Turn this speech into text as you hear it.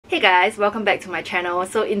Hey guys, welcome back to my channel.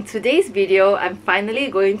 So in today's video, I'm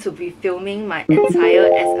finally going to be filming my entire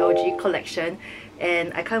SLG collection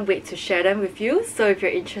and I can't wait to share them with you. So if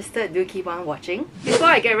you're interested, do keep on watching. Before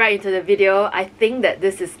I get right into the video, I think that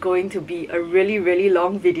this is going to be a really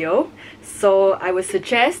long video. So I would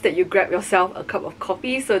suggest that you grab yourself a cup of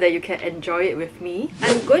coffee so that you can enjoy it with me.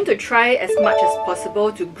 I'm going to try as much as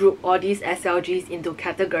possible to group all these SLGs into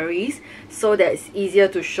categories so that it's easier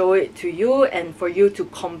to show it to you and for you to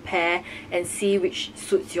compare and see which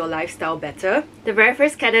suits your lifestyle better. The very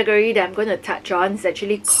first category that I'm going to touch on is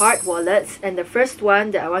actually card wallets, and the first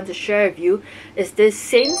one that I want to share with you is this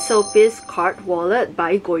Saint-Sulpice card wallet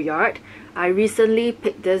by Goyard. I recently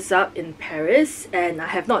picked this up in Paris and I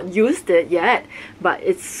have not used it yet, but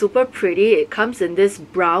it's super pretty. It comes in this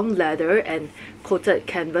brown leather and coated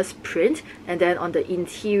canvas print, and then on the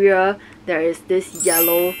interior there is this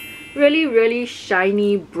yellow, really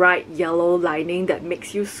shiny bright yellow lining that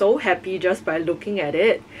makes you so happy just by looking at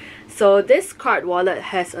it. So this card wallet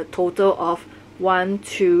has a total of 1,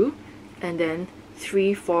 2 and then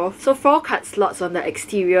 3, 4, so 4 card slots on the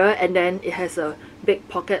exterior, and then it has a big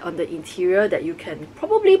pocket on the interior that you can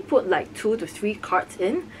probably put like 2 to 3 cards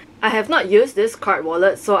in. I have not used this card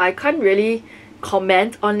wallet, so I can't really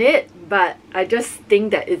comment on it, but I just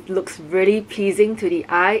think that it looks really pleasing to the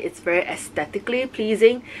eye. It's very aesthetically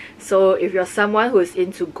pleasing. So if you're someone who is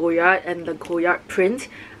into Goyard and the Goyard print,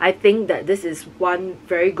 I think that this is one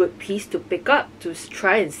very good piece to pick up to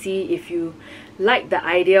try and see if you like the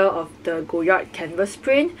idea of the Goyard canvas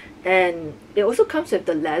print. And it also comes with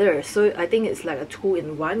the leather, so I think it's like a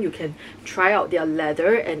 2-in-1. You can try out their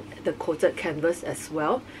leather and the coated canvas as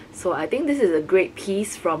well. So I think this is a great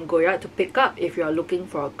piece from Goyard to pick up if you're looking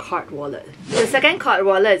for a card wallet. The second card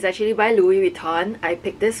wallet is actually by Louis Vuitton. I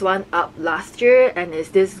picked this one up last year and it's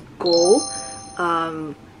this gold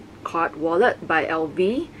card wallet by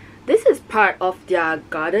LV. This is part of their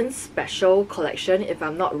Garden Special collection if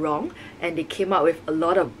I'm not wrong, and they came out with a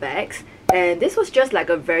lot of bags. And this was just like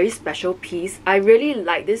a very special piece. I really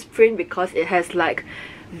like this print because it has like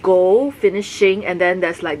gold finishing and then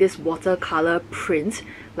there's like this watercolor print,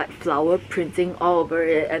 like flower printing all over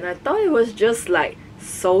it, and I thought it was just like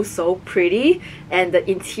so pretty. And the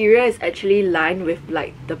interior is actually lined with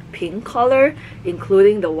like the pink color,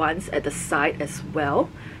 including the ones at the side as well.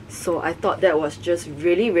 So I thought that was just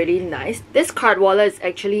really nice. This card wallet is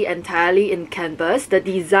actually entirely in canvas. The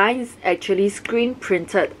design is actually screen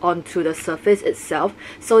printed onto the surface itself,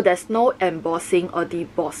 so there's no embossing or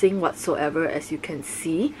debossing whatsoever, as you can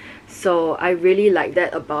see. So I really like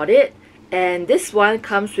that about it. And this one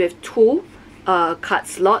comes with 2 card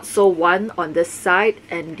slots, so one on this side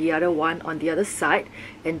and the other one on the other side,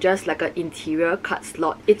 and just like an interior card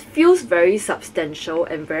slot. It feels very substantial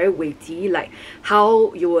and very weighty, like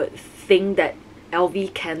how you would think that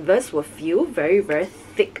LV canvas will feel, very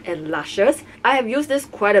thick and luscious. I have used this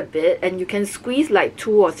quite a bit, and you can squeeze like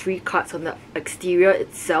 2 or 3 cards on the exterior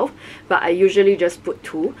itself, but I usually just put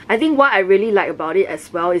 2. I think what I really like about it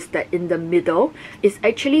as well is that in the middle it's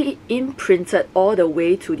actually imprinted all the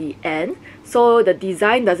way to the end, so the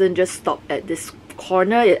design doesn't just stop at this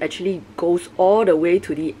corner, it actually goes all the way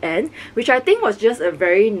to the end, which I think was just a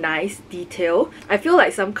very nice detail. I feel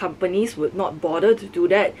like some companies would not bother to do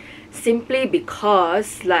that simply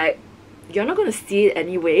because like you're not going to see it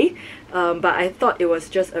anyway, but I thought it was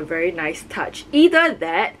just a very nice touch. Either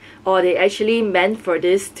that or they actually meant for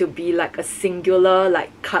this to be like a singular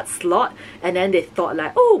like card slot, and then they thought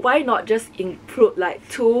like, oh, why not just include like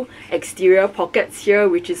 2 exterior pockets here,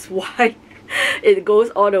 which is why it goes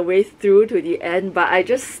all the way through to the end. But I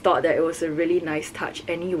just thought that it was a really nice touch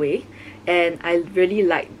anyway, and I really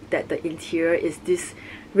like that the interior is this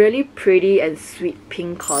really pretty and sweet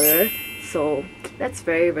pink color. So that's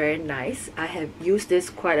very nice. I have used this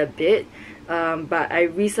quite a bit, but I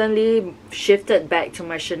recently shifted back to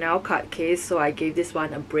my Chanel card case, so I gave this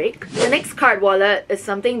one a break. The next card wallet is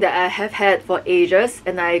something that I have had for ages,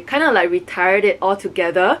 and I kind of like retired it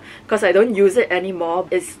altogether because I don't use it anymore.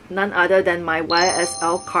 It's none other than my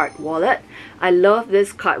YSL card wallet. I love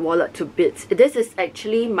this card wallet to bits. This is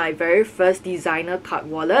actually my very first designer card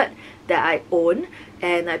wallet that I own,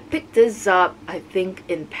 and I picked this up I think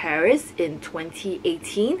in Paris in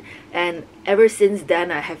 2018, and ever since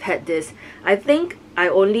then I have had this. I think I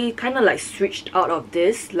only kind of like switched out of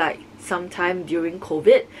this like sometime during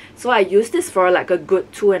COVID, so I used this for like a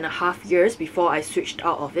good 2.5 years before I switched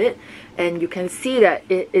out of it, and you can see that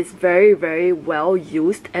it is very well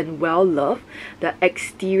used and well loved. The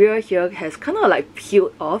exterior here has kind of like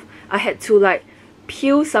peeled off. I had to like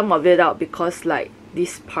peel some of it out because like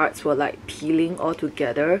these parts were like peeling all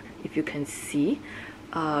together, if you can see.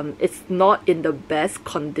 It's not in the best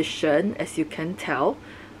condition, as you can tell,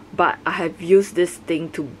 but I have used this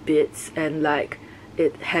thing to bits, and like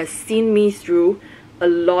it has seen me through a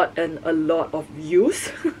lot of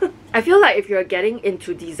use. I feel like if you're getting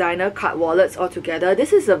into designer card wallets altogether,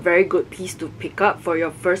 this is a very good piece to pick up for your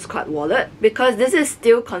first card wallet, because this is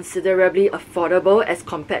still considerably affordable as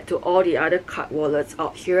compared to all the other card wallets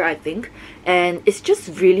out here, I think. And it's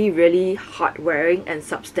just really hard wearing and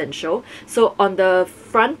substantial. So on the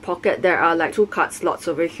front pocket there are like 2 card slots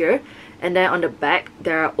over here, and then on the back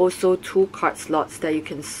there are also 2 card slots that you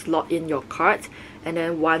can slot in your cards, and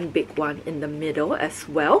then 1 big one in the middle as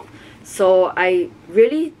well. So I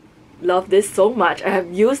really love this so much. I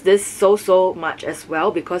have used this so much as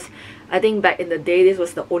well, because I think back in the day this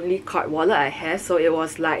was the only card wallet I had, so it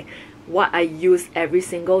was like what I use every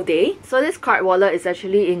single day. So this card wallet is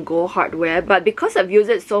actually in gold hardware, but because I've used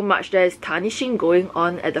it so much, there is tarnishing going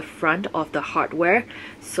on at the front of the hardware,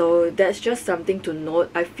 so that's just something to note.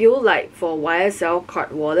 I feel like for YSL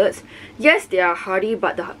card wallets, yes, they are hardy,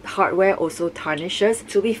 but the hardware also tarnishes.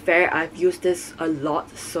 To be fair, I've used this a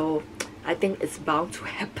lot, so I think it's bound to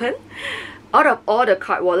happen. Out of all the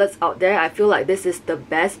card wallets out there, I feel like this is the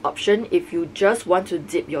best option if you just want to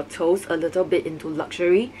dip your toes a little bit into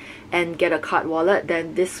luxury and get a card wallet.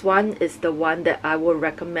 Then this one is the one that I will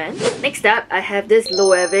recommend. Next up, I have this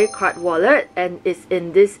Loewe card wallet, and it's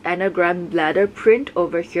in this anagram leather print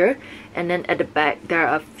over here. And then at the back, there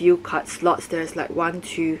are a few card slots. There's like 1,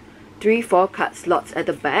 2, 3, 4 card slots at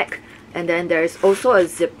the back. And then there's also a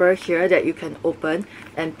zipper here that you can open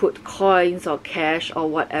and put coins or cash or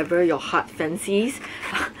whatever your heart fancies.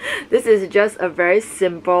 This is just a very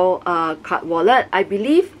simple card wallet. I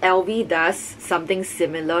believe LV does something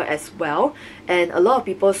similar as well, and a lot of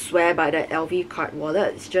people swear by the LV card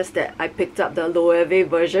wallet. It's just that I picked up the Loewe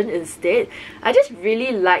version instead. I just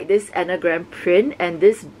really like this anagram print, and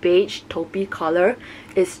this beige taupey color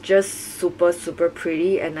is just super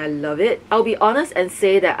pretty, and I love it. I'll be honest and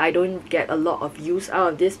say that I don't get a lot of use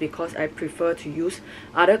out of this because I prefer to use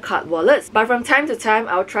other card wallets, but from time to time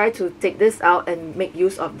I'll try to take this out and make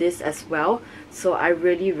use of this as well. So I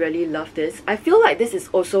really love this. I feel like this is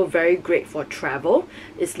also very great for travel.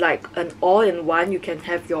 It's like an all-in-one. You can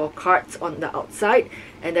have your cards on the outside,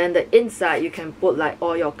 and then the inside you can put like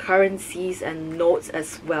all your currencies and notes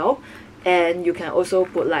as well. And you can also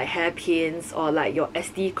put like hairpins or like your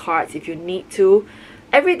SD cards if you need to.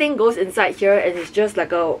 Everything goes inside here, and it's just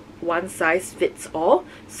like a one size fits all.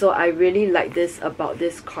 So I really like this about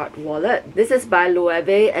this card wallet. This is by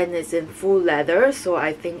Loewe and it's in full leather, so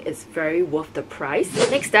I think it's very worth the price.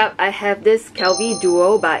 Next up, I have this Calvi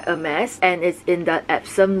Duo by Hermès, and it's in the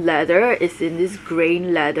Epsom leather. It's in this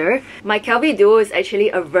grain leather. My Calvi Duo is actually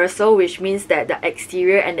a Verso, which means that the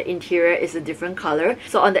exterior and the interior is a different color.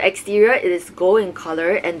 So on the exterior it is gold in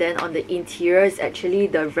color, and then on the interior is actually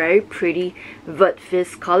the very pretty Vert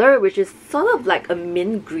Fizz color, which is sort of like a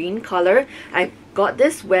mint green color. I got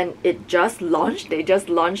this when it just launched. They just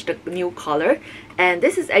launched the new color, and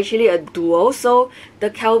this is actually a duo. So the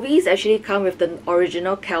Calvis actually come with the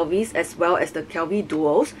original Calvis as well as the Calvi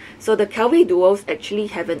Duos. So the Calvi Duos actually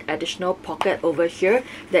have an additional pocket over here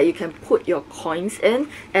that you can put your coins in,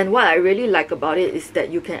 and what I really like about it is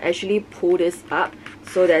that you can actually pull this up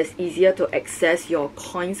so that it's easier to access your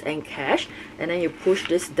coins and cash, and then you push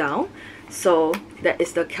this down. So that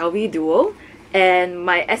is the Calvi Duo. And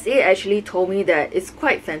my SA actually told me that it's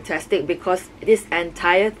quite fantastic because this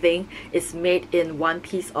entire thing is made in one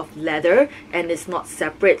piece of leather and it's not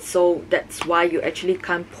separate, so that's why you actually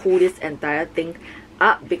can't pull this entire thing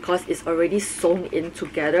up because it's already sewn in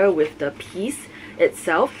together with the piece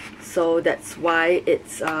itself. So that's why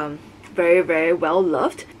it's very well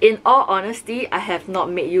loved. In all honesty, I have not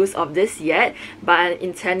made use of this yet, but I'm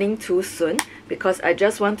intending to soon because I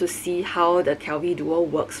just want to see how the Calvi Duo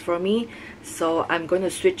works for me. So I'm going to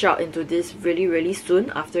switch out into this really soon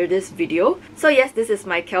after this video. So yes, this is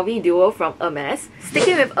my Calvi Duo from Hermès.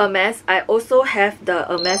 Sticking with Hermès, I also have the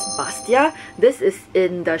Hermès Bastia. This is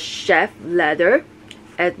in the chef leather,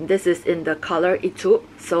 and this is in the color Etoupe.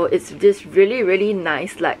 So it's this really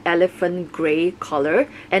nice like elephant grey color,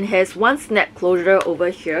 and has one snap closure over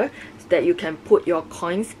here that you can put your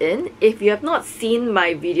coins in. If you have not seen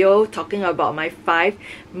my video talking about my 5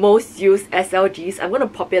 most used SLGs, I'm going to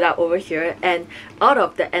pop it up over here. And out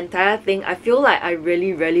of the entire thing, I feel like I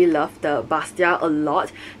really love the Bastia a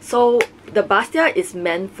lot. So the Bastia is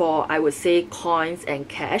meant for, I would say, coins and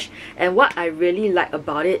cash, and what I really like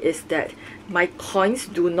about it is that my coins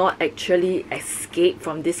do not actually escape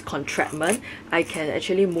from this contraptment. I can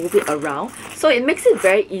actually move it around, so it makes it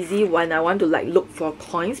very easy when I want to like look for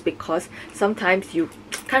coins, because sometimes you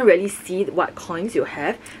can't really see what coins you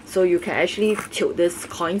have. So you can actually tilt these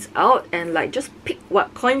coins out and like just pick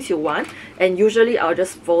what coins you want, and usually I'll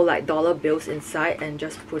just fold like dollar bills inside and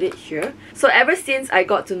just put it here. So ever since I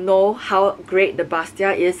got to know how great the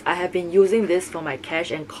Bastia is, I have been using this for my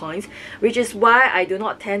cash and coins, which is why I do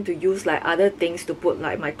not tend to use like other things to put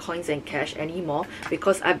like my coins and cash anymore,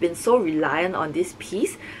 because I've been so reliant on this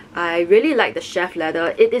piece. I really like the chef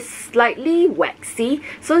leather. It is slightly waxy,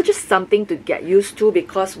 so just something to get used to,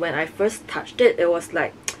 because when I first touched it, it was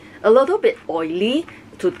like a little bit oily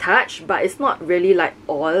to touch, but it's not really like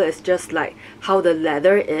oil, it's just like how the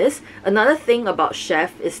leather is. Another thing about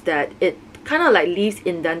chef is that it kind of like leaves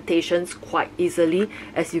indentations quite easily,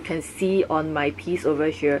 as you can see on my piece over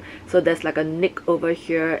here. So there's like a nick over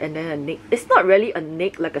here and then a nick. It's not really a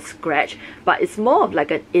nick like a scratch, but it's more of like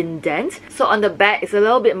an indent. So on the back it's a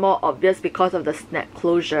little bit more obvious because of the snap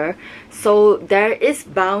closure. So there is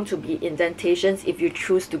bound to be indentations if you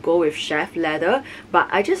choose to go with chef leather, but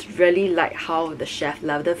I just really like how the chef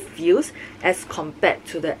leather feels as compared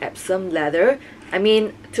to the Epsom leather. I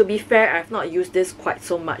mean, to be fair, I've not used this quite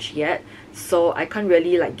so much yet, so I can't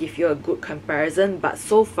really like give you a good comparison, but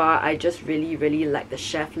so far I just really like the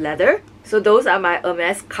chef leather. So those are my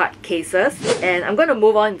Hermès card cases, and I'm going to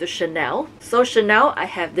move on to Chanel. So Chanel, I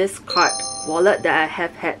have this card wallet that I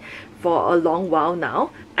have had for a long while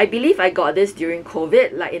now. I believe I got this during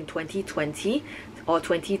COVID, like in 2020 or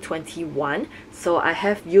 2021, so I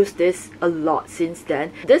have used this a lot since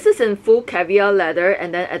then. This is in full caviar leather,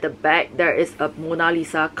 and then at the back there is a Mona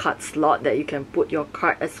Lisa card slot that you can put your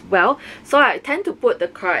card as well. So I tend to put the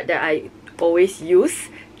card that I always use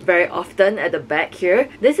very often at the back here.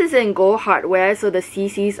 This is in gold hardware, so the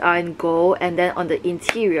CCs are in gold, and then on the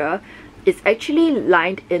interior it's actually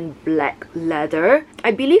lined in black leather.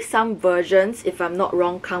 I believe some versions, if I'm not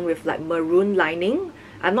wrong, come with like maroon lining.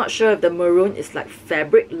 I'm not sure if the maroon is like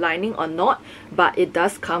fabric lining or not, but it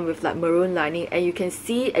does come with like maroon lining, and you can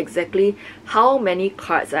see exactly how many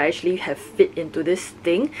cards I actually have fit into this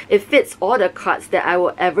thing. It fits all the cards that I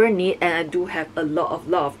will ever need, and I do have a lot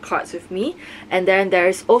of cards with me. And then there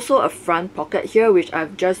is also a front pocket here, which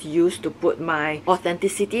I've just used to put my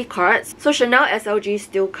authenticity cards. So Chanel SLG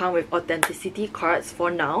still come with authenticity cards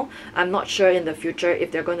for now. I'm not sure in the future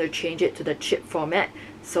if they're going to change it to the chip format.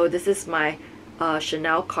 So this is my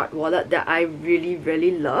Chanel card wallet that I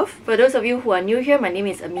really love. For those of you who are new here, my name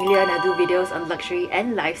is Amelia and I do videos on luxury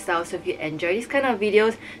and lifestyle. So if you enjoy these kind of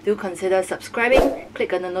videos, do consider subscribing,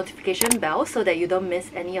 click on the notification bell so that you don't miss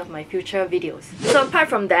any of my future videos. So apart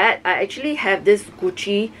from that, I actually have this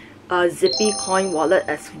Gucci zippy coin wallet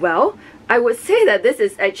as well. I would say that this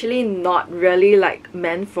is actually not really like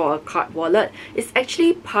meant for a card wallet. It's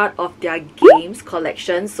actually part of their games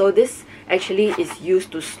collection. So this actually is used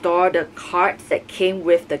to store the cards that came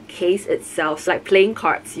with the case itself, like playing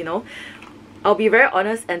cards, you know. I'll be very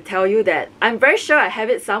honest and tell you that I'm very sure I have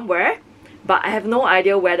it somewhere, but I have no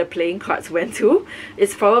idea where the playing cards went to.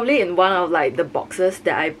 It's probably in one of like the boxes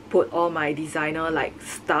that I put all my designer like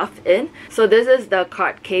stuff in. So this is the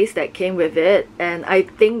card case that came with it, and I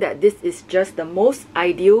think that this is just the most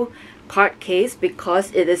ideal card case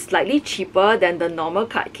because it is slightly cheaper than the normal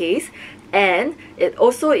card case, and it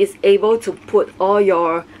also is able to put all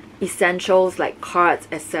your essentials like cards,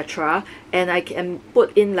 etc. And I can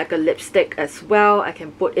put in like a lipstick as well. I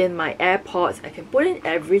can put in my AirPods. I can put in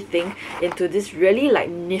everything into this really like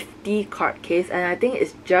nifty card case, and I think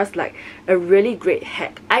it's just like a really great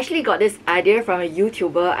hack. I actually got this idea from a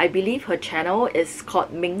YouTuber. I believe her channel is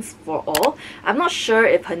called Minx for All. I'm not sure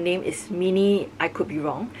if her name is Minnie. I could be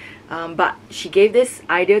wrong. But she gave this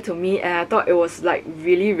idea to me, and I thought it was like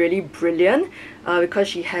really brilliant because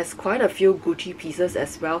she has quite a few Gucci pieces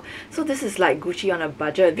as well. So this is like Gucci on a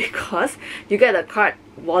budget because you get a card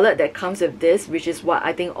wallet that comes with this, which is what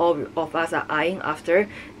I think all of us are eyeing after,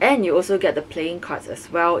 and you also get the playing cards as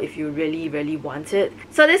well if you really want it.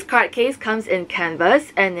 So this card case comes in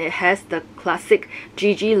canvas, and it has the classic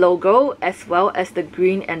GG logo as well as the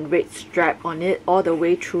green and red strap on it all the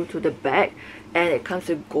way through to the back. And it comes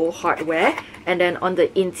with gold hardware, and then on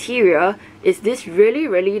the interior is this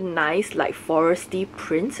really nice like foresty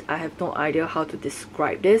print. I have no idea how to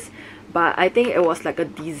describe this, but I think it was like a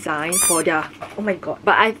design for their, oh my god,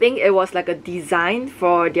 but I think it was like a design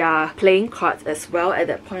for their playing cards as well at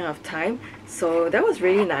that point of time. So that was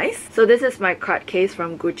really nice. So this is my card case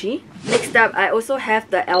from Gucci. Next up, I also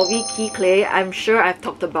have the LV key clay. I'm sure I've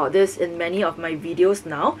talked about this in many of my videos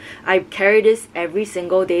now. I carry this every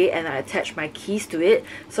single day and I attach my keys to it.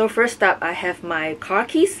 So first up, I have my car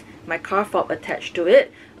keys, my car fob attached to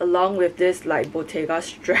it, along with this like Bottega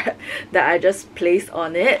strap that I just placed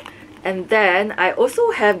on it. And then I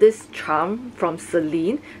also have this charm from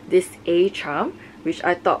Celine, this A charm, which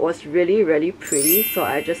I thought was really pretty, so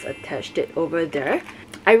I just attached it over there.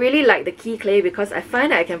 I really like the key clay because I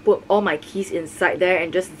find that I can put all my keys inside there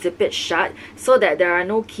and just zip it shut so that there are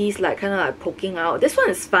no keys like kind of like poking out. This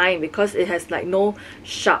one is fine because it has like no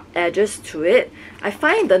sharp edges to it. I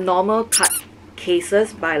find the normal card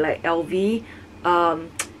cases by like LV,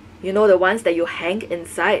 you know, the ones that you hang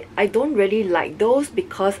inside, I don't really like those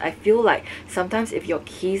because I feel like sometimes if your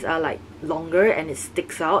keys are like longer and it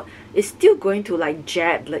sticks out, it's still going to like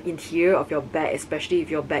jab the interior of your bag, especially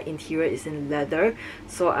if your bag interior is in leather.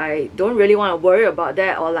 So I don't really want to worry about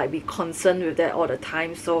that or like be concerned with that all the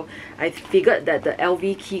time. So I figured that the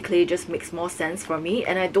LV key clay just makes more sense for me,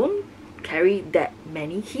 and I don't carry that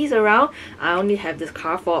many keys around. I only have this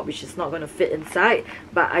car fob which is not going to fit inside,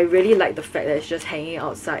 but I really like the fact that it's just hanging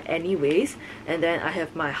outside anyways. And then I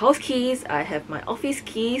have my house keys, I have my office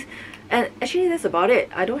keys, and actually that's about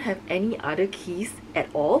it. I don't have any other keys at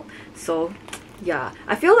all. So yeah,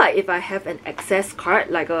 I feel like if I have an access card,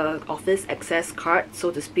 like a office access card so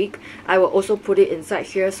to speak, I will also put it inside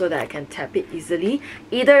here so that I can tap it easily.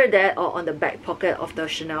 Either that or on the back pocket of the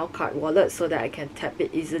Chanel card wallet so that I can tap it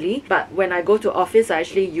easily. But when I go to office, I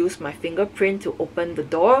actually use my fingerprint to open the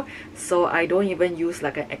door, so I don't even use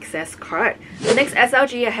like an access card. The next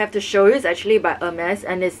SLG I have to show you is actually by Hermès,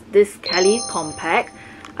 and it's this Kelly Compact.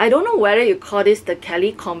 I don't know whether you call this the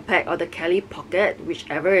Kelly Compact or the Kelly Pocket,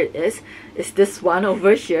 whichever it is. It's this one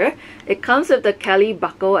over here. It comes with the Kelly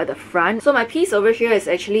buckle at the front. So my piece over here is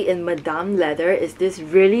actually in Madame leather. It's this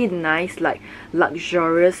really nice, like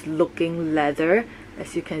luxurious looking leather.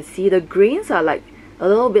 As you can see, the grains are like a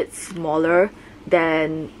little bit smaller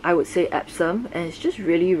than I would say Epsom, and it's just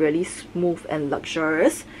really smooth and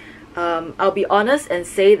luxurious. I'll be honest and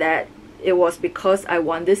say that it was because I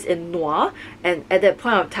want this in noir, and at that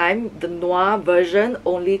point of time the noir version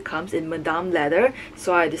only comes in Madame leather,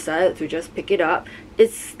 so I decided to just pick it up.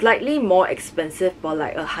 It's slightly more expensive for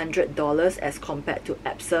like $100 as compared to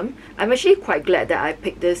Epsom. I'm actually quite glad that I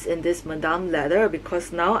picked this in this Madame leather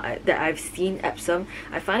because now that I've seen Epsom,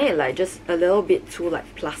 I find it like just a little bit too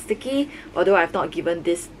like plasticky, although I've not given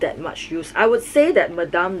this that much use. I would say that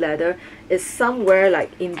Madame leather is somewhere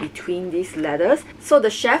like in between these leathers. So the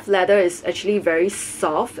chef leather is actually very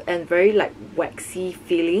soft and very like waxy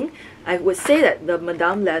feeling. I would say that the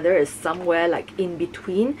Madame leather is somewhere like in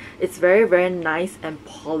between. It's very nice and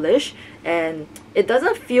polished, and it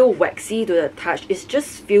doesn't feel waxy to the touch. It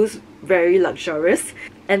just feels very luxurious.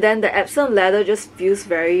 And then the Epsom leather just feels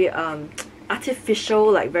very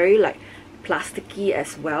artificial, like very like plasticky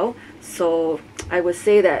as well. So I would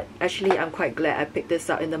say that actually I'm quite glad I picked this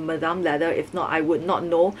up in the Madame leather. If not, I would not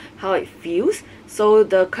know how it feels. So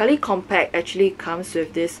the Kelly Compact actually comes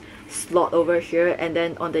with this slot over here, and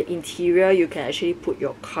then on the interior you can actually put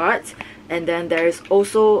your cards, and then there is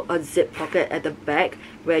also a zip pocket at the back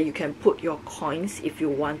where you can put your coins if you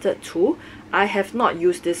wanted to. I have not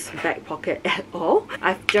used this back pocket at all.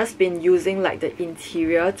 I've just been using like the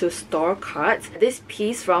interior to store cards. This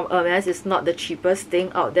piece from Hermès is not the cheapest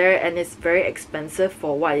thing out there, and it's very expensive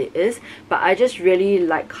for what it is, but I just really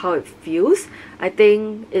like how it feels. I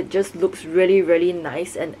think it just looks really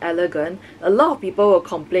nice and elegant. A lot of people will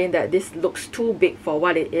complain that this looks too big for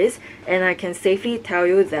what it is, and I can safely tell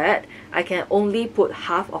you that I can only put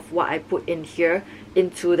half of what I put in here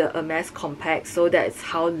into the Hermès Compact, so that's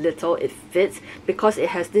how little it fits, because it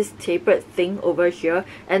has this tapered thing over here,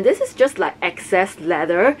 and this is just like excess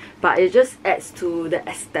leather, but it just adds to the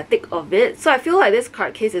aesthetic of it. So I feel like this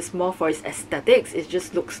card case is more for its aesthetics. It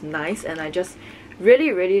just looks nice, and I just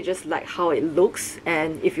really just like how it looks.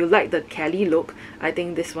 And if you like the Kelly look, I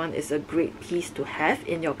think this one is a great piece to have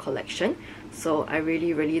in your collection. So I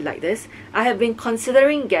really like this. I have been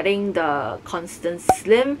considering getting the Constance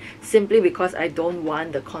Slim simply because I don't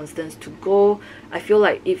want the Constance to go. I feel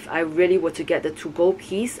like if I really were to get the to go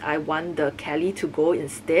piece, I want the Kelly to go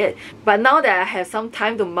instead. But now that I have some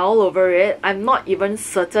time to mull over it, I'm not even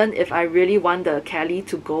certain if I really want the Kelly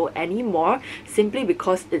to go anymore, simply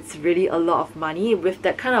because it's really a lot of money. With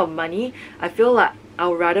that kind of money, I feel like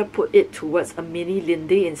I'll rather put it towards a mini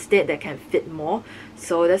Lindy instead that can fit more.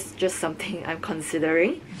 So that's just something I'm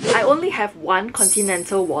considering. I only have one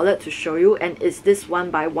Continental wallet to show you, and it's this one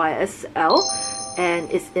by YSL, and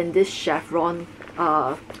it's in this chevron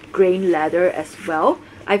grain leather as well.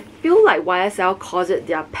 I feel like YSL calls it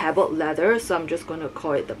their pebbled leather, so I'm just going to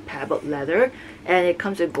call it the pebbled leather, and it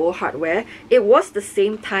comes with gold hardware. It was the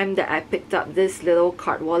same time that I picked up this little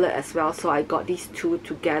card wallet as well, so I got these two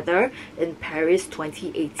together in Paris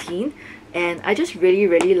 2018, and I just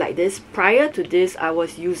really like this. Prior to this, I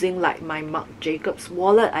was using like my Marc Jacobs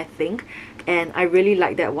wallet, I think, and I really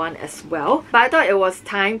like that one as well. But I thought it was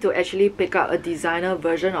time to actually pick up a designer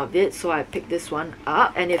version of it, so I picked this one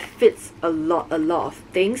up, and it fits a lot of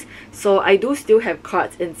things. So I do still have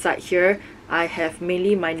cards inside here. I have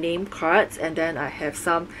mainly my name cards, and then I have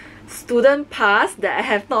some student pass that I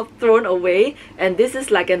have not thrown away, and this is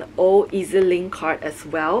like an old EasyLink card as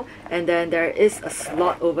well. And then there is a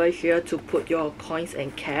slot over here to put your coins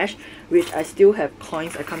and cash, which I still have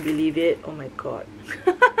coins. I can't believe it. Oh my god.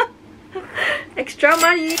 Extra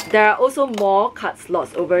money. There are also more card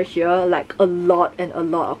slots over here, like a lot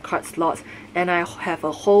of card slots, and I have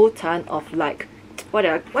a whole ton of like what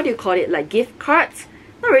do you call it, like gift cards?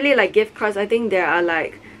 Not really like gift cards. I think there are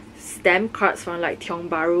like stamp cards from like Tiong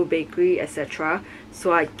Bahru Bakery, etc.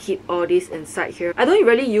 So I keep all these inside here. I don't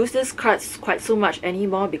really use these cards quite so much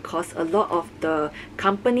anymore because a lot of the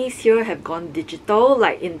companies here have gone digital,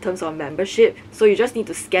 like in terms of membership. So you just need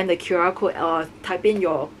to scan the QR code or type in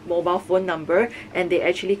your mobile phone number, and they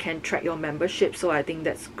actually can track your membership. So I think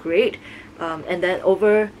that's great. And then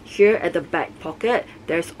over here at the back pocket,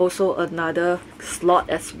 there's also another slot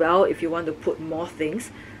as well if you want to put more things.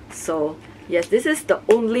 So yes, this is the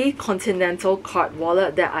only Continental card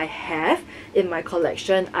wallet that I have in my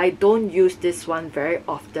collection. I don't use this one very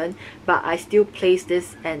often, but I still place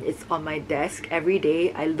this and it's on my desk every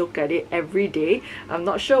day. I look at it every day. I'm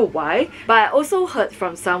not sure why, but I also heard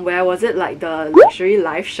from somewhere, was it like the luxury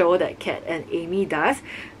live show that Kat and Amy does,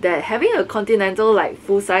 that having a Continental like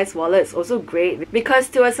full-size wallet is also great, because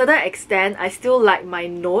to a certain extent I still like my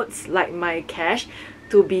notes, like my cash,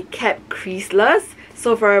 to be kept creaseless.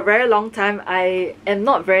 So for a very long time, I am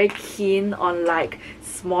not very keen on like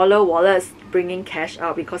smaller wallets bringing cash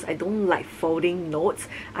out because I don't like folding notes.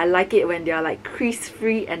 I like it when they are like crease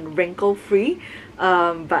free and wrinkle free.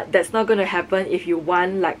 But that's not going to happen if you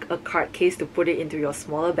want like a card case to put it into your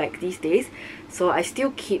smaller bag these days. So I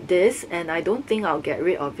still keep this, and I don't think I'll get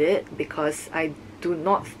rid of it because I do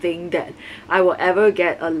not think that I will ever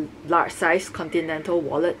get a large size Continental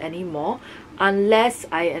wallet anymore, unless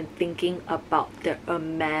I am thinking about the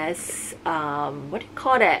Hermès, what do you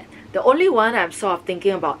call that? The only one I'm sort of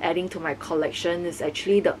thinking about adding to my collection is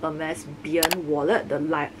actually the Hermès Bien wallet, the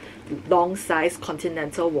long size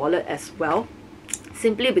Continental wallet as well.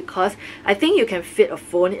 Simply because I think you can fit a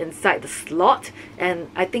phone inside the slot, and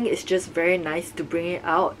I think it's just very nice to bring it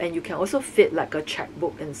out, and you can also fit like a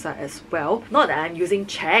checkbook inside as well. Not that I'm using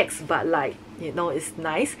checks, but like, you know, it's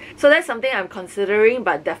nice. So that's something I'm considering,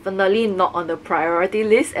 but definitely not on the priority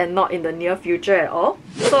list and not in the near future at all.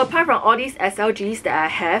 So apart from all these SLGs that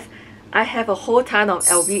I have a whole ton of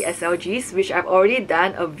LV SLGs, which I've already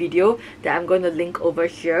done a video that I'm going to link over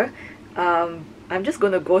here. I'm just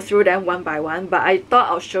going to go through them one by one, but I thought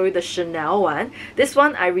I'll show you the Chanel one. This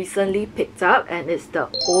one I recently picked up, and it's the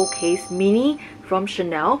old case mini from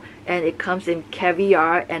Chanel, and it comes in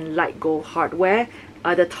caviar and light gold hardware.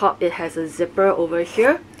 At the top it has a zipper over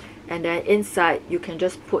here, and then inside you can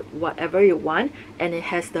just put whatever you want, and it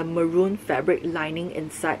has the maroon fabric lining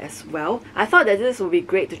inside as well. I thought that this would be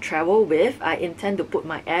great to travel with. I intend to put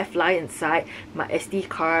my AirFly inside, my SD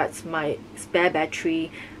cards, my spare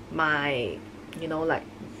battery, my, you know, like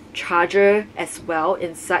charger as well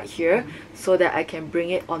inside here, so that I can bring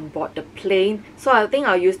it on board the plane. So I think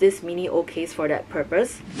I'll use this mini O case for that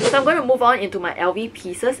purpose. So I'm going to move on into my LV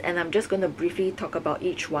pieces, and I'm just going to briefly talk about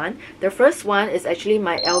each one. The first one is actually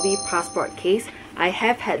my LV passport case. I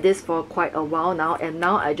have had this for quite a while now, and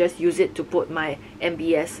now I just use it to put my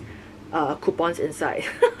MBS coupons inside.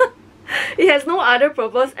 It has no other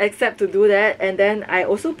purpose except to do that. And then I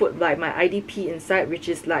also put like my IDP inside, which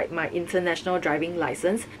is like my international driving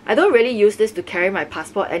license. I don't really use this to carry my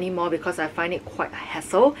passport anymore because I find it quite a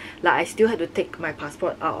hassle. Like I still have to take my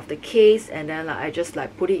passport out of the case, and then like I just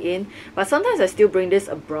like put it in. But sometimes I still bring this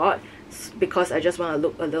abroad because I just want to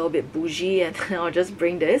look a little bit bougie, and I'll just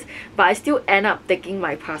bring this. But I still end up taking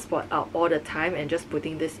my passport out all the time and just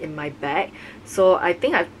putting this in my bag. So I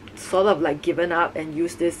think I've sort of like given up and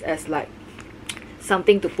used this as like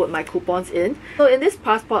something to put my coupons in. So in this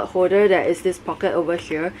passport holder, there is this pocket over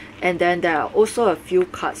here, and then there are also a few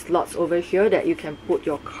card slots over here that you can put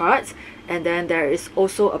your cards. And then there is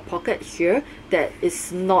also a pocket here that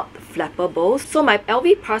is not flappable. So my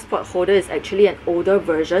LV passport holder is actually an older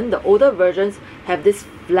version. The older versions have this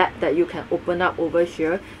flap that you can open up over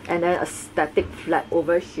here, and then a static flap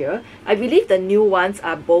over here. I believe the new ones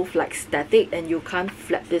are both like static and you can't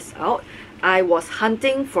flap this out. I was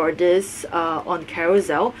hunting for this on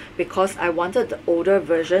Carousel because I wanted the older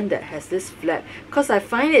version that has this flap, because I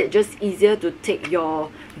find it just easier to take your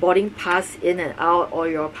boarding pass in and out, or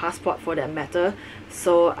your passport for that matter.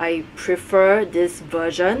 So I prefer this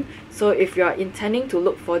version. So if you're intending to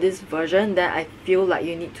look for this version, then I feel like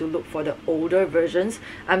you need to look for the older versions.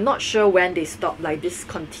 I'm not sure when they stop like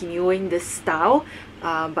discontinuing this style,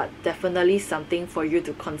 but definitely something for you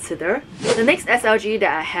to consider. The next SLG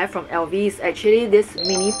that I have from LV is actually this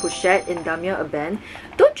mini pochette in Damier Ebene.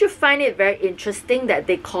 Don't you find it very interesting that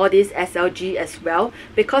they call this SLG as well?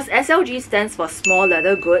 Because SLG stands for small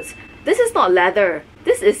leather goods. This is not leather,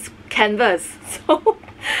 this is canvas. So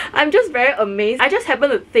I'm just very amazed. I just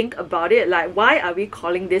happened to think about it, like, why are we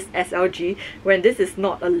calling this SLG when this is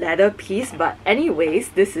not a leather piece? But anyways,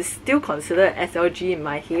 this is still considered SLG in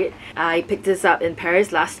my head. I picked this up in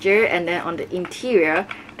Paris last year, and then on the interior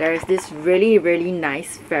there is this really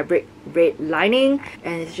nice fabric red lining,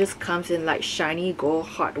 and it just comes in like shiny gold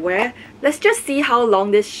hardware. Let's just see how long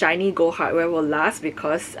this shiny gold hardware will last,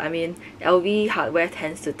 because I mean LV hardware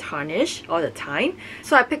tends to tarnish all the time.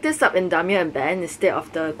 So I picked this up in Damier Ebene instead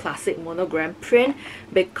of the classic monogram print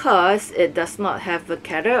because it does not have a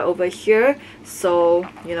catheter over here, so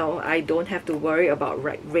you know, I don't have to worry about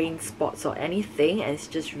rain spots or anything, and it's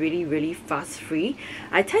just really fast free.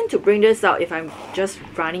 I tend to bring this out if I'm just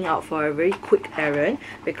running out for a very quick errand,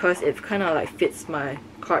 because it kind of like fits my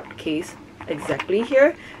card case exactly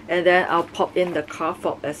here, and then I'll pop in the car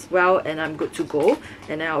fob as well, and I'm good to go.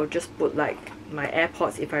 And then I'll just put like my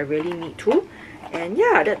AirPods if I really need to. And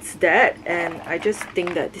yeah, that's that. And I just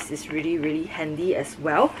think that this is really handy as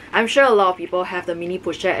well. I'm sure a lot of people have the mini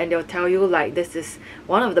pochette and they'll tell you like this is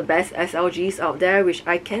one of the best SLGs out there, which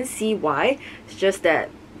I can see why. It's just that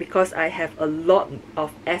because I have a lot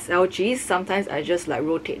of SLGs, sometimes I just like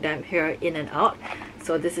rotate them here in and out.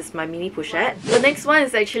 So this is my mini pochette. The next one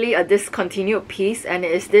is actually a discontinued piece, and it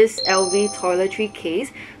is this LV toiletry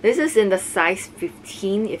case. This is in the size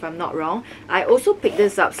 15 if I'm not wrong. I also picked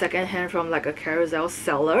this up secondhand from like a Carousel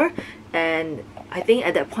seller, and I think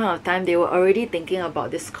at that point of time they were already thinking about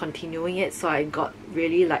discontinuing it, so I got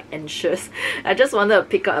really like anxious. I just wanted to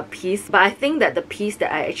pick up a piece, but I think that the piece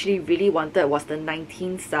that I actually really wanted was the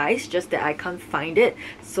 19 size, just that I can't find it,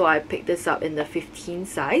 so I picked this up in the 15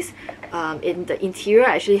 size. In the interior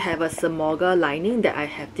I actually have a Samorga lining that I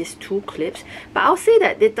have these two clips, but I'll say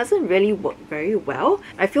that it doesn't really work very well.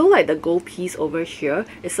 I feel like the gold piece over here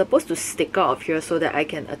is supposed to stick out of here so that I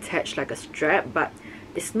can attach like a strap, but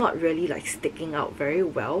it's not really like sticking out very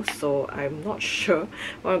well, so I'm not sure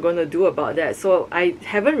what I'm going to do about that. So I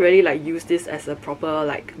haven't really like used this as a proper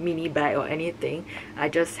like mini bag or anything. I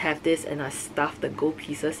just have this and I stuff the gold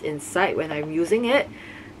pieces inside when I'm using it.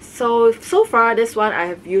 So far this one I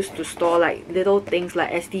have used to store like little things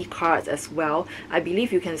like SD cards as well. I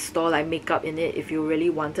believe you can store like makeup in it if you really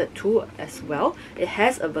wanted to as well. It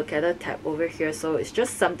has a vacator tab over here, so it's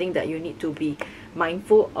just something that you need to be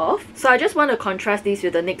mindful of. So I just want to contrast these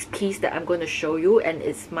with the next piece that I'm going to show you, and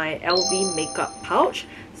it's my LV makeup pouch.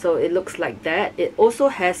 So it looks like that. It also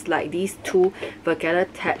has like these two vacator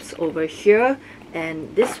tabs over here,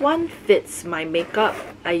 and this one fits my makeup.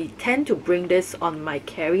 I tend to bring this on my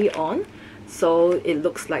carry-on, so it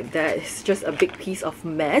looks like that. It's just a big piece of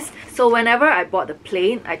mess. So whenever I board the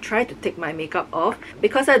plane, I try to take my makeup off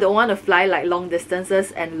because I don't want to fly like long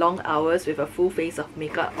distances and long hours with a full face of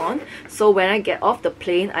makeup on. So when I get off the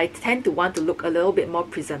plane, I tend to want to look a little bit more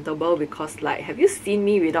presentable, because like, have you seen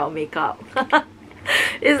me without makeup?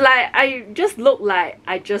 It's like I just look like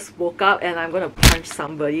I just woke up and I'm gonna punch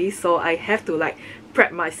somebody, so I have to like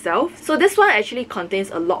prep myself. So this one actually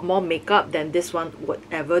contains a lot more makeup than this one would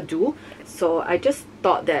ever do, so I just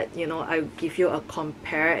thought that, you know, I'll give you a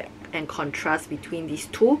compare and contrast between these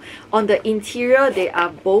two. On the interior, they are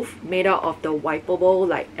both made out of the wipeable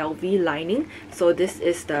like LV lining, so this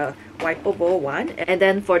is the wipeable one. And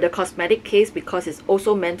then for the cosmetic case, because it's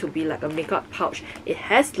also meant to be like a makeup pouch, it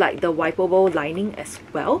has like the wipeable lining as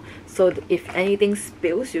well, so if anything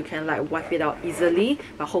spills you can like wipe it out easily,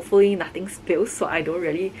 but hopefully nothing spills, so I don't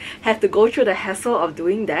really have to go through the hassle of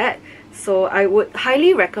doing that. So I would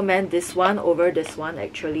highly recommend this one over this one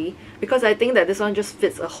actually, because I think that this one just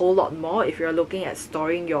fits a whole lot more if you're looking at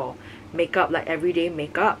storing your makeup, like everyday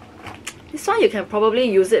makeup. This one you can probably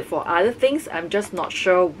use it for other things. I'm just not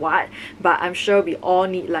sure what, but I'm sure we all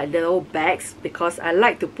need like little bags because I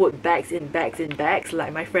like to put bags in bags in bags,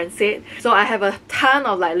 like my friend said. So I have a ton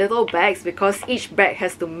of like little bags because each bag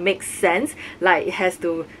has to make sense, like it has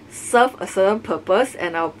to serve a certain purpose,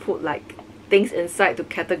 and I'll put like things inside to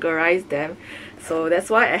categorize them. So that's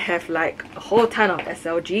why I have like a whole ton of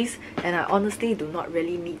SLGs, and I honestly do not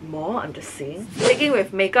really need more, I'm just saying. Sticking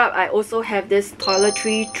with makeup, I also have this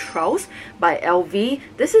toiletry trowels by LV.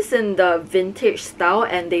 This is in the vintage style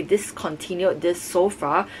and they discontinued this so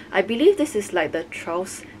far. I believe this is like the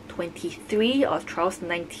trowels 23 or trowels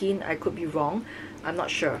 19, I could be wrong. I'm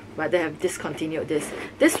not sure, but they have discontinued this.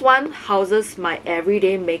 This one houses my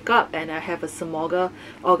everyday makeup, and I have a small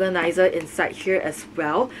organizer inside here as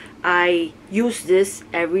well. I use this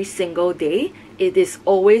every single day. It is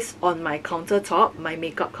always on my countertop, my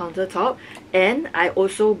makeup countertop, and I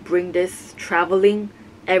also bring this traveling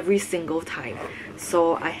every single time.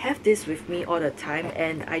 So I have this with me all the time,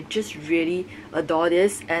 and I just really adore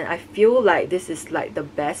this, and I feel like this is like the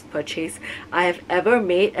best purchase I have ever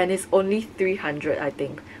made, and it's only 300 I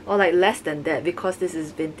think, or like less than that, because this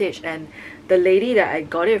is vintage and the lady that I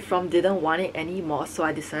got it from didn't want it anymore, so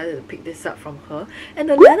I decided to pick this up from her. And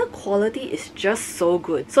the leather quality is just so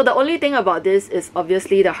good. So the only thing about this is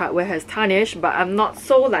obviously the hardware has tarnished, but I'm not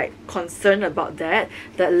so like concerned about that.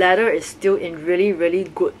 The leather is still in really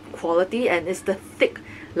good quality, and it's the thick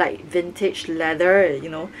like vintage leather, you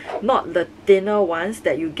know, not the thinner ones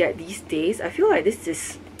that you get these days. I feel like this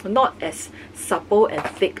is not as supple and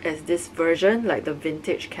thick as this version, like the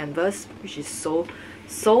vintage canvas, which is so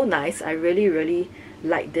nice. I really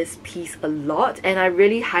like this piece a lot, and I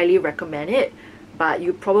really highly recommend it, but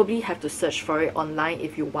you probably have to search for it online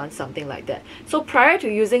if you want something like that. So prior to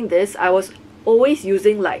using this, I was always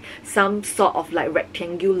using like some sort of like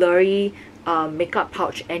rectangular makeup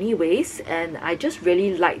pouch anyways, and I just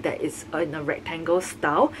really like that it's in a rectangle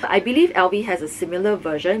style. I believe LV has a similar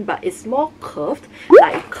version, but it's more curved,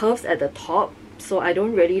 like it curves at the top. So I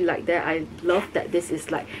don't really like that. I love that this is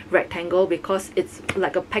like rectangle because it's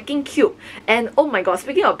like a packing cube. And oh my god,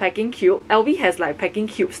 speaking of packing cube, LV has like packing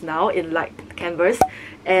cubes now in like canvas,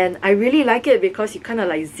 and I really like it because you kind of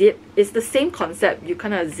like zip. It's the same concept, you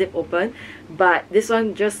kind of zip open, but this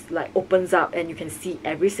one just like opens up and you can see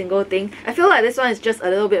every single thing. I feel like this one is just a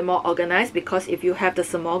little bit more organized because if you have the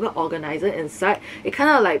smaller organizer inside, it kind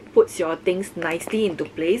of like puts your things nicely into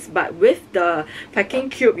place. But with the packing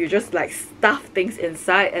cube, you just like stuff things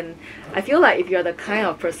inside, and I feel like if you're the kind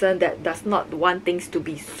of person that does not want things to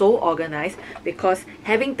be so organized, because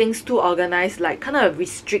having things too organized like kind of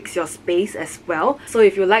restricts your space as well. So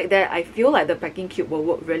if you like that, I feel like the packing cube will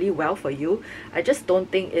work really well for you. I just don't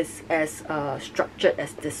think it's as structured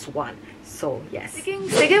as this one. So yes.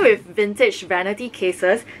 Sticking with vintage vanity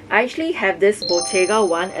cases, I actually have this Bottega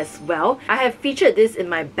one as well. I have featured this in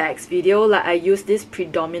my bags video, like I use this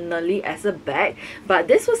predominantly as a bag, but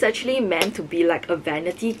this was actually meant to be like a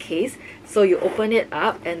vanity case. So you open it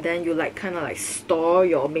up and then you like kind of like store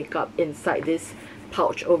your makeup inside this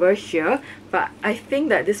pouch over here. But I think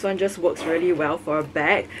that this one just works really well for a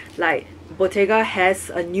bag. Like Bottega has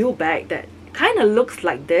a new bag that kind of looks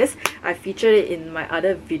like this. I featured it in my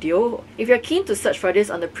other video. If you're keen to search for this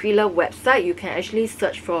on the Pre-Loved website, you can actually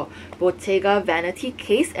search for Bottega vanity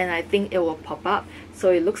case, and I think it will pop up.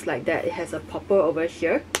 So it looks like that. It has a popper over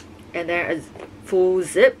here, and there is full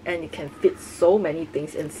zip, and you can fit so many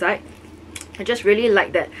things inside. I just really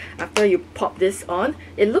like that after you pop this on,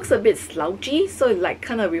 it looks a bit slouchy, so it like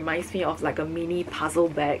kind of reminds me of like a mini puzzle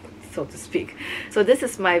bag, so to speak. So this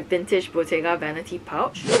is my vintage Bottega vanity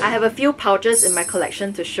pouch. I have a few pouches in my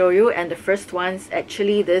collection to show you, and the first one is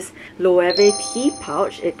actually this Loewe tea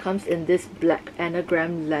pouch. It comes in this black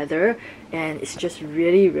anagram leather, and it's just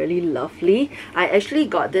really lovely. I actually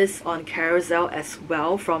got this on Carousel as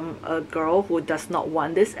well from a girl who does not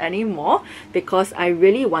want this anymore, because I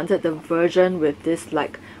really wanted the version with this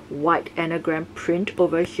like white anagram print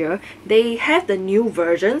over here. They have the new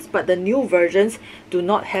versions, but the new versions do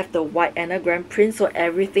not have the white anagram print, so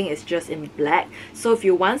everything is just in black. So if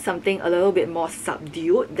you want something a little bit more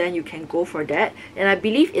subdued, then you can go for that. And I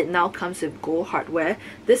believe it now comes with gold hardware.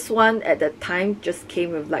 This one at that time just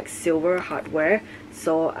came with like silver hardware,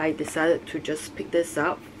 so I decided to just pick this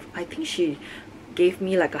up. I think she gave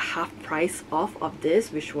me like a half price off of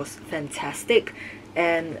this, which was fantastic.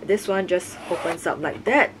 And this one just opens up like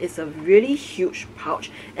that. It's a really huge pouch,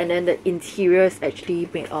 and then the interior is actually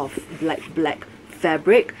made of black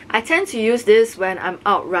fabric. I tend to use this when I'm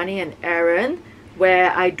out running an errand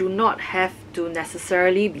where I do not have to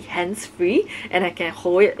necessarily be hands-free, and I can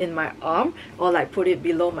hold it in my arm or like put it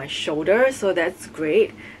below my shoulder, so that's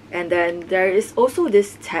great. And then there is also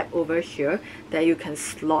this tab over here that you can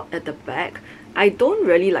slot at the back. I don't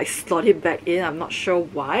really like slot it back in, I'm not sure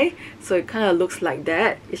why, so it kind of looks like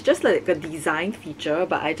that. It's just like a design feature,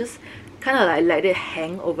 but I just kind of like let it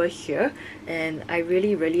hang over here, and I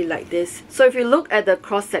really like this. So if you look at the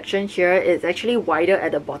cross section here, it's actually wider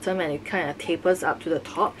at the bottom and it kind of tapers up to the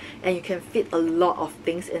top, and you can fit a lot of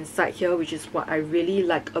things inside here, which is what I really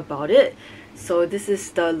like about it. So this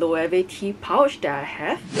is the Loewe tea pouch that I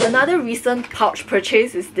have. Another recent pouch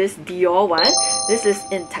purchase is this Dior one. This is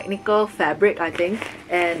in technical fabric, I think,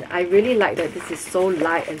 and I really like that this is so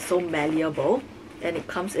light and so malleable, and it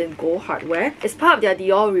comes in gold hardware. It's part of their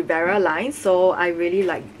Dior Rivera line, so I really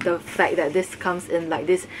like the fact that this comes in like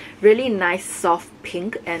this really nice soft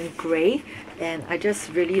pink and grey, and I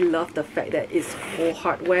just really love the fact that it's gold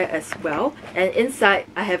hardware as well. And inside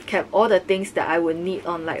I have kept all the things that I would need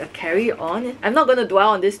on like a carry-on. I'm not going to dwell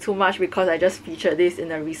on this too much because I just featured this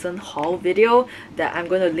in a recent haul video that I'm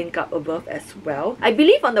going to link up above as well. I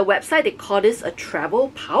believe on the website they call this a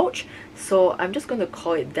travel pouch, so I'm just going to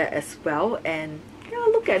call it that as well. And yeah,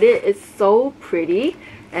 look at it, it's so pretty,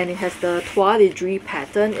 and it has the Toile de Dree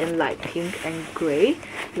pattern in like pink and grey.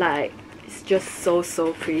 Like, it's just so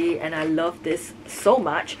pretty, and I love this so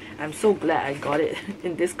much. I'm so glad I got it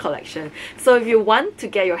in this collection. So if you want to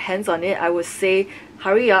get your hands on it, I would say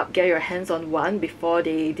hurry up, get your hands on one before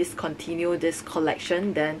they discontinue this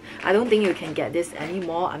collection. Then I don't think you can get this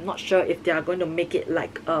anymore. I'm not sure if they are going to make it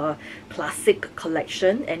like a classic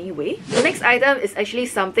collection anyway. The next item is actually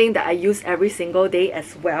something that I use every single day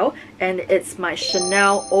as well, and it's my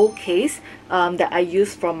Chanel old case that I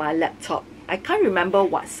use for my laptop. I can't remember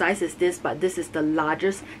what size is this, but this is the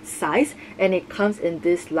largest size, and it comes in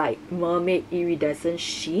this like mermaid iridescent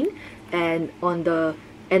sheen, and the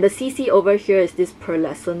CC over here is this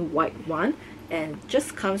pearlescent white one, and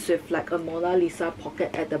just comes with like a Mona Lisa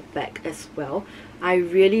pocket at the back as well. I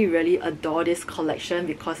really adore this collection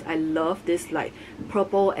because I love this like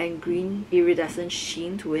purple and green iridescent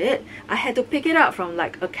sheen to it. I had to pick it up from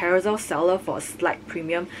like a carousel seller for a slight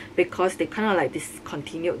premium because they kind of like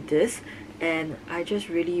discontinued this, and I just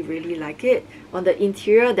really like it. On the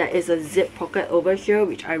interior there is a zip pocket over here,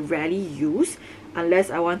 which I rarely use unless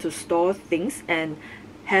I want to store things and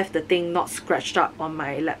have the thing not scratched up on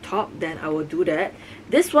my laptop, then I will do that.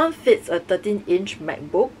 This one fits a 13-inch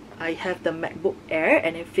MacBook. I have the MacBook Air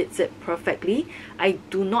and it fits it perfectly. I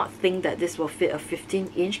do not think that this will fit a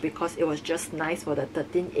 15-inch because it was just nice for the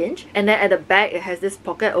 13-inch. And then at the back it has this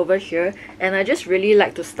pocket over here, and I just really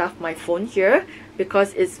like to stuff my phone here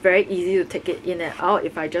because it's very easy to take it in and out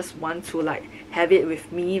if I just want to like have it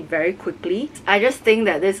with me very quickly. I just think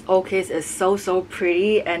that this old case is so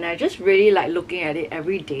pretty, and I just really like looking at it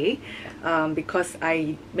every day because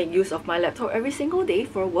I make use of my laptop every single day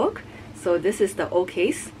for work. So this is the old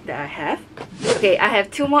case that I have. Okay, I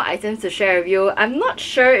have two more items to share with you. I'm not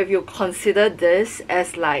sure if you consider this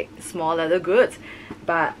as like small leather goods,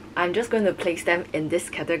 but I'm just going to place them in this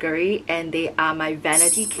category, and they are my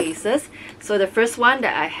vanity cases. So the first one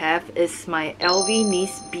that I have is my LV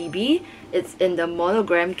Nice BB. It's in the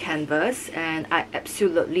monogram canvas, and I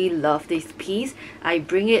absolutely love this piece. I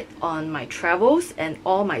bring it on my travels, and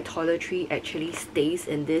all my toiletry actually stays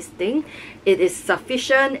in this thing. It is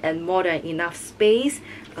sufficient and more than enough space.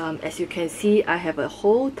 As you can see, I have a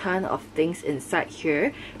whole ton of things inside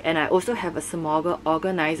here, and I also have a small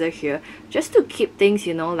organizer here just to keep things,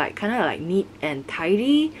 you know, like kind of like neat and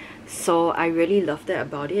tidy. So I really love that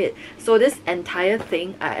about it. So this entire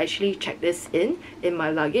thing, I actually check this in my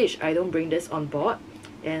luggage. I don't bring this on board,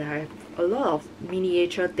 and I have a lot of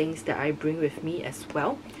miniature things that I bring with me as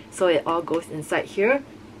well. So it all goes inside here.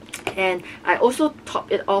 And I also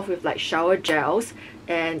top it off with like shower gels,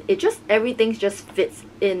 and it just, everything just fits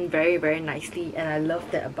in very nicely, and I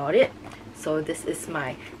love that about it. So this is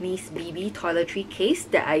my Nice BB toiletry case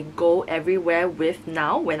that I go everywhere with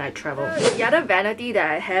now when I travel. The other vanity that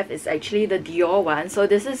I have is actually the Dior one. So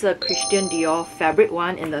this is a Christian Dior fabric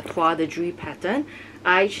one in the Toile de Dree pattern.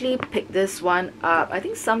 I actually picked this one up, I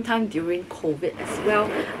think sometime during COVID as well.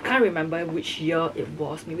 I can't remember which year it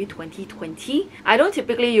was, maybe 2020. I don't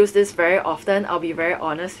typically use this very often, I'll be very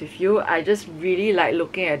honest with you. I just really like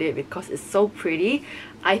looking at it because it's so pretty.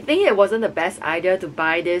 I think it wasn't the best idea to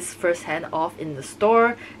buy this first hand off in the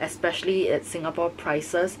store, especially at Singapore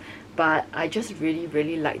prices. but I just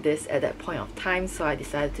really like this at that point of time, so I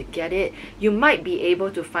decided to get it. You might be able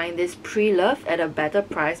to find this pre-loved at a better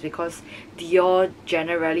price because Dior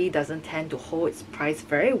generally doesn't tend to hold its price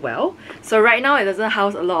very well. So right now it doesn't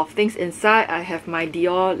house a lot of things inside. I have my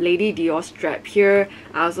Dior, Lady Dior strap here.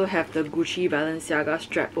 I also have the Gucci Balenciaga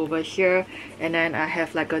strap over here, and then I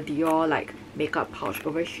have like a Dior like makeup pouch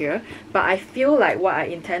over here. But I feel like what I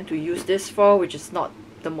intend to use this for, which is not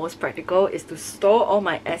the most practical, is to store all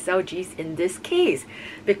my SLGs in this case,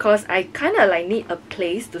 because I kind of like need a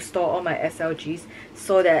place to store all my SLGs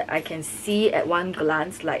so that I can see at one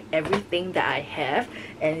glance like everything that I have,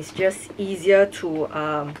 and it's just easier to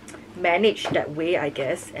manage that way, I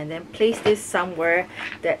guess. And then place this somewhere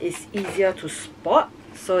that is easier to spot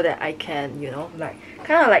so that I can, you know, like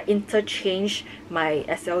kind of like interchange my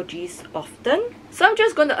SLGs often. So I'm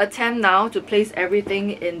just going to attempt now to place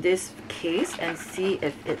everything in this case and see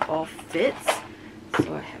if it all fits.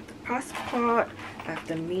 So I have the passport, I have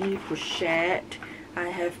the mini pochette, I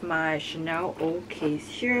have my Chanel old case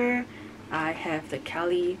here, I have the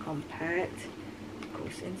Calvi compact, it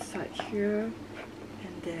goes inside here,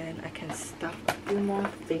 and then I can stuff a few more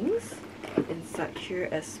things inside here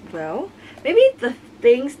as well. Maybe the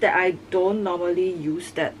things that I don't normally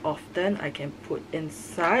use that often I can put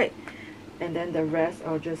inside, and then the rest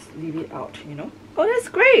I'll just leave it out, you know. Oh, that's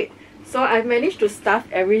great! So I've managed to stuff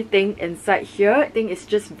everything inside here. I think it's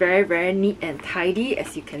just very neat and tidy,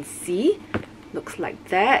 as you can see. Looks like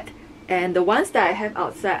that. And the ones that I have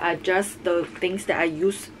outside are just the things that I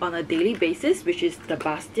use on a daily basis, which is the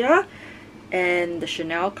Bastia and the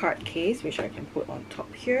Chanel card case, which I can put on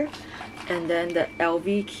top here, and then the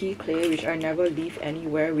LV key clay, which I never leave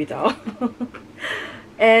anywhere without.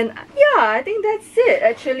 And yeah, I think that's it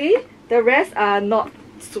actually. The rest are not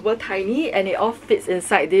super tiny and it all fits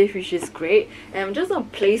inside this, which is great. And I'm just gonna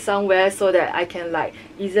place somewhere so that I can like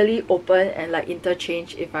easily open and like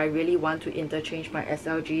interchange if I really want to interchange my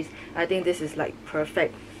SLGs. I think this is like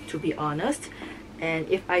perfect, to be honest. And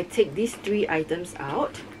if I take these three items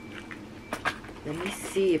out, let me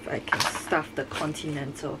see if I can stuff the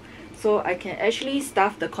Continental. So I can actually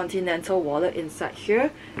stuff the Continental wallet inside here,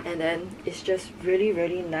 and then it's just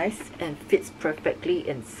really nice and fits perfectly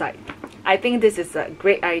inside. I think this is a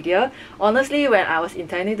great idea. Honestly, when I was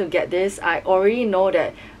intending to get this, I already know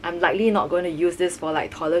that I'm likely not going to use this for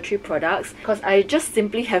like toiletry products, because I just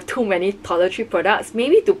simply have too many toiletry products.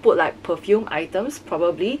 Maybe to put like perfume items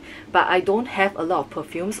probably, but I don't have a lot of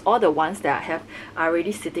perfumes. All the ones that I have are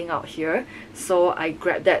already sitting out here, so I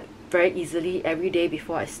grabbed that very easily every day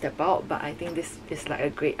before I step out. But I think this is like a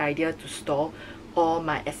great idea to store all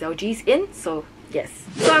my SLGs in, so yes.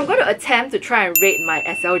 So I'm going to attempt to try and rate my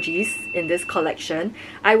SLGs in this collection.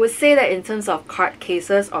 I would say that in terms of card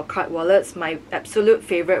cases or card wallets, my absolute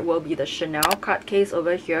favorite will be the Chanel card case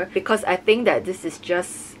over here, because I think that this is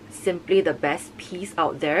just simply the best piece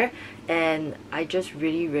out there, and I just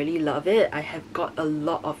really love it. I have got a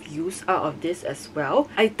lot of use out of this as well.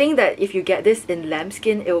 I think that if you get this in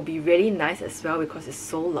lambskin, it will be really nice as well because it's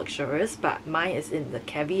so luxurious, but mine is in the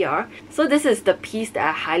caviar. So this is the piece that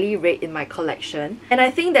I highly rate in my collection. And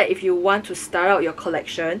I think that if you want to start out your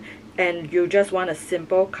collection and you just want a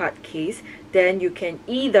simple card case, then you can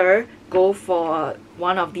either go for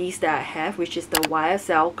one of these that I have, which is the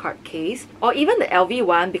YSL card case, or even the LV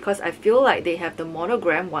one, because I feel like they have the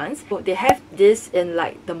monogram ones. They have this in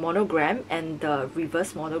like the monogram and the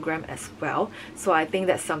reverse monogram as well, so I think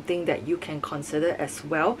that's something that you can consider as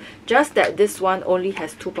well. Just that this one only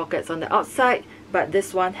has 2 pockets on the outside, but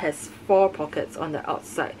this one has 4 pockets on the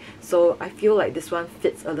outside, so I feel like this one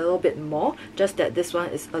fits a little bit more, just that this one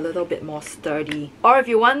is a little bit more sturdy. Or if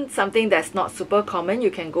you want something that's not super common,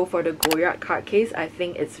 you can go for the Goyard card case. I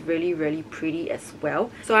think it's really pretty as well.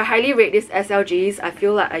 So I highly rate these SLGs. I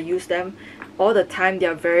feel like I use them all the time. They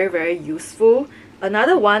are very useful.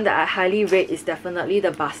 Another one that I highly rate is definitely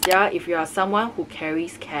the Bastia. If you are someone who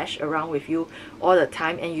carries cash around with you all the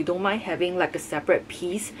time and you don't mind having like a separate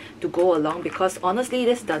piece to go along, because honestly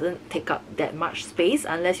this doesn't take up that much space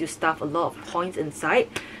unless you stuff a lot of coins inside.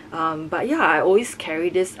 But yeah, I always carry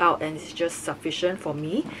this out and it's just sufficient for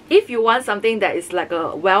me. If you want something that is like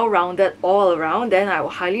a well-rounded all around, then I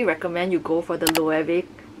would highly recommend you go for the Loewe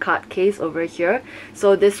card case over here.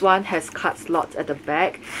 So this one has card slots at the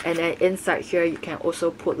back, and then inside here you can also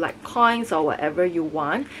put like coins or whatever you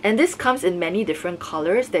want, and this comes in many different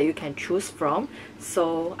colors that you can choose from.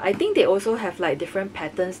 So I think they also have like different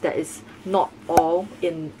patterns that is not all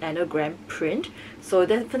in Anagram print. So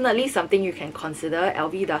definitely something you can consider.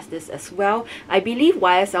 LV does this as well. I believe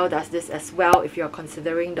YSL does this as well. If you're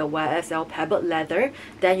considering the YSL pebbled leather,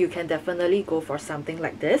 then you can definitely go for something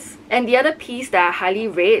like this. And the other piece that I highly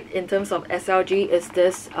rate in terms of SLG is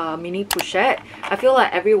this mini pochette. I feel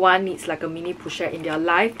like everyone needs like a mini pochette in their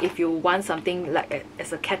life. If you want something like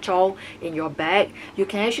as a catch-all in your bag, you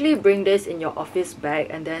can actually bring this in your office bag,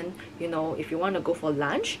 and then, you know, if you want to go for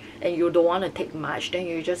lunch and you don't want to take much, then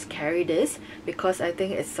you just carry this, because I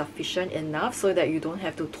think it's sufficient enough so that you don't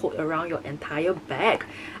have to tote around your entire bag.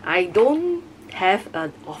 I don't have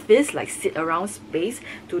an office like sit around space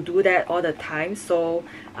to do that all the time, so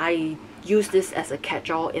I use this as a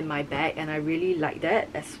catch-all in my bag, and I really like that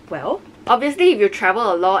as well. Obviously, if you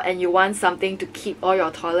travel a lot and you want something to keep all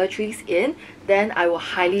your toiletries in, then I will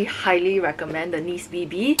highly recommend the Nice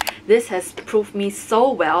BB. This has proved me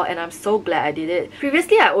so well, and I'm so glad I did it.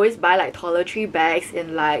 Previously, I always buy like toiletry bags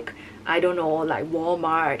in like, I don't know, like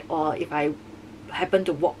Walmart, or if I happen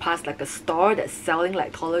to walk past like a store that's selling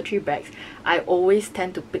like toiletry bags, I always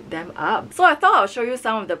tend to pick them up. So I thought I'll show you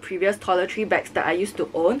some of the previous toiletry bags that I used to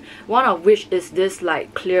own, one of which is this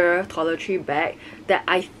like clear toiletry bag that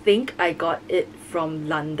I think I got it from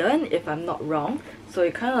London, if I'm not wrong. So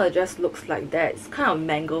it kind of just looks like that. It's kind of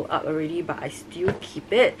mangled up already, but I still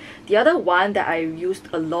keep it. The other one that I used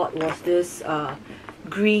a lot was this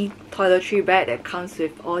green toiletry bag that comes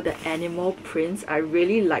with all the animal prints. I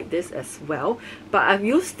really like this as well, but I've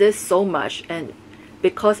used this so much, and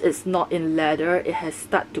because it's not in leather, it has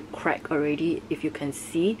started to crack already, if you can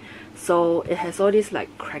see. So it has all this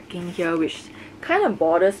like cracking here, which kind of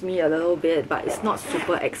bothers me a little bit, but it's not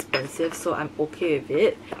super expensive, so I'm okay with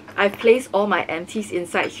it. I've placed all my empties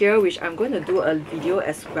inside here, which I'm going to do a video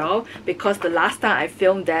as well, because the last time I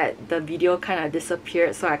filmed that, the video kind of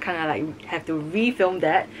disappeared, so I kind of like have to refilm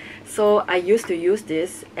that. So I used to use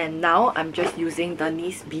this, and now I'm just using the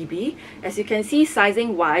Nice BB. As you can see,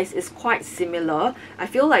 sizing wise, it's quite similar. I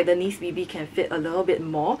feel like the Nice BB can fit a little bit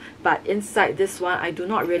more, but inside this one, I do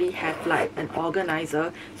not really have like an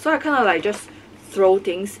organizer, so I kind of like just throw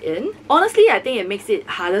things in. Honestly, I think it makes it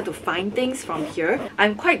harder to find things from here.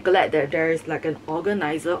 I'm quite glad that there is like an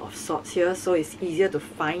organizer of sorts here, so it's easier to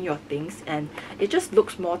find your things, and it just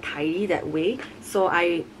looks more tidy that way. So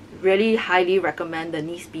I really highly recommend the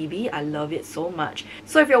Nice BB. I love it so much.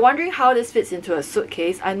 So if you're wondering how this fits into a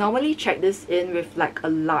suitcase, I normally check this in with like a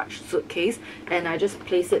large suitcase, and I just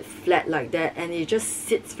place it flat like that, and it just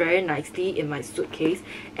sits very nicely in my suitcase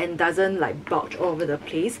and doesn't like bulge all over the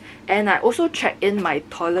place. And I also check in my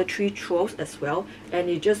toiletry throws as well,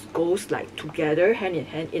 and it just goes like together hand in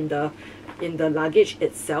hand in the luggage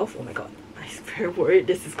itself. Oh my god, I'm very worried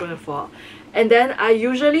this is gonna fall. And then I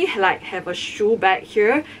usually like have a shoe bag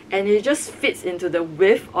here, and it just fits into the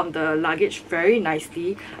width of the luggage very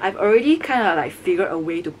nicely. I've already kind of like figured a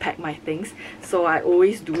way to pack my things, so I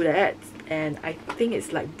always do that, and I think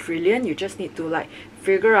it's like brilliant. You just need to like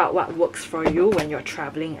figure out what works for you when you're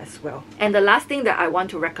traveling as well. And the last thing that I want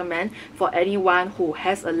to recommend for anyone who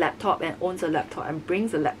has a laptop and owns a laptop and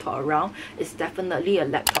brings a laptop around is definitely a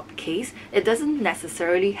laptop case. It doesn't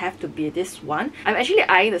necessarily have to be this one. I'm actually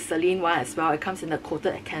eyeing the Celine one as well. It comes in a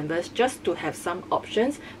coated canvas, just to have some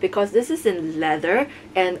options, because this is in leather,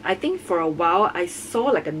 and I think for a while I saw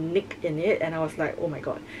like a nick in it, and I was like, oh my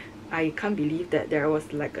god, I can't believe that there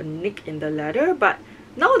was like a nick in the leather. But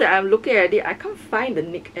now that I'm looking at it, I can't find the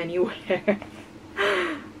nick anywhere.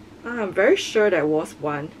 I'm very sure there was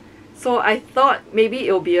one. So I thought maybe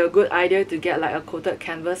it would be a good idea to get like a coated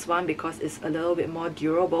canvas one, because it's a little bit more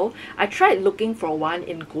durable. I tried looking for one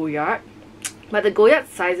in Goyard, but the Goyard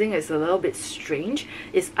sizing is a little bit strange.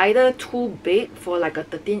 It's either too big for like a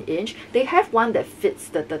 13-inch. They have one that fits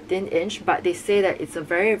the 13-inch, but they say that it's a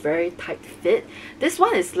very tight fit. This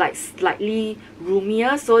one is like slightly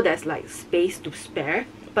roomier, so there's like space to spare.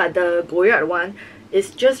 But the Goyard one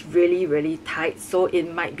is just really tight, so it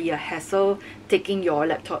might be a hassle taking your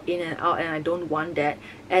laptop in and out, and I don't want that.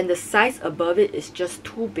 And the size above it is just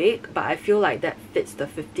too big, but I feel like that fits the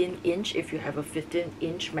 15-inch if you have a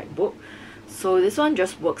 15-inch MacBook. So this one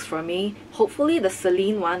just works for me. Hopefully the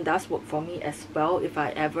Celine one does work for me as well if I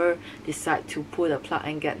ever decide to pull the plug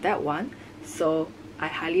and get that one. So I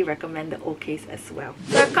highly recommend the old case as well.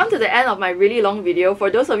 So I've come to the end of my really long video. For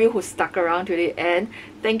those of you who stuck around to the end,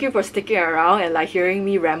 thank you for sticking around and like hearing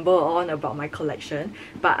me ramble on about my collection.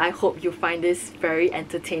 But I hope you find this very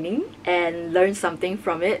entertaining and learn something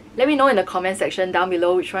from it. Let me know in the comment section down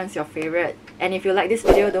below which one's your favorite. And if you like this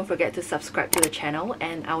video, don't forget to subscribe to the channel,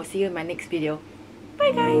 and I will see you in my next video.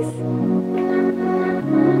 Bye guys!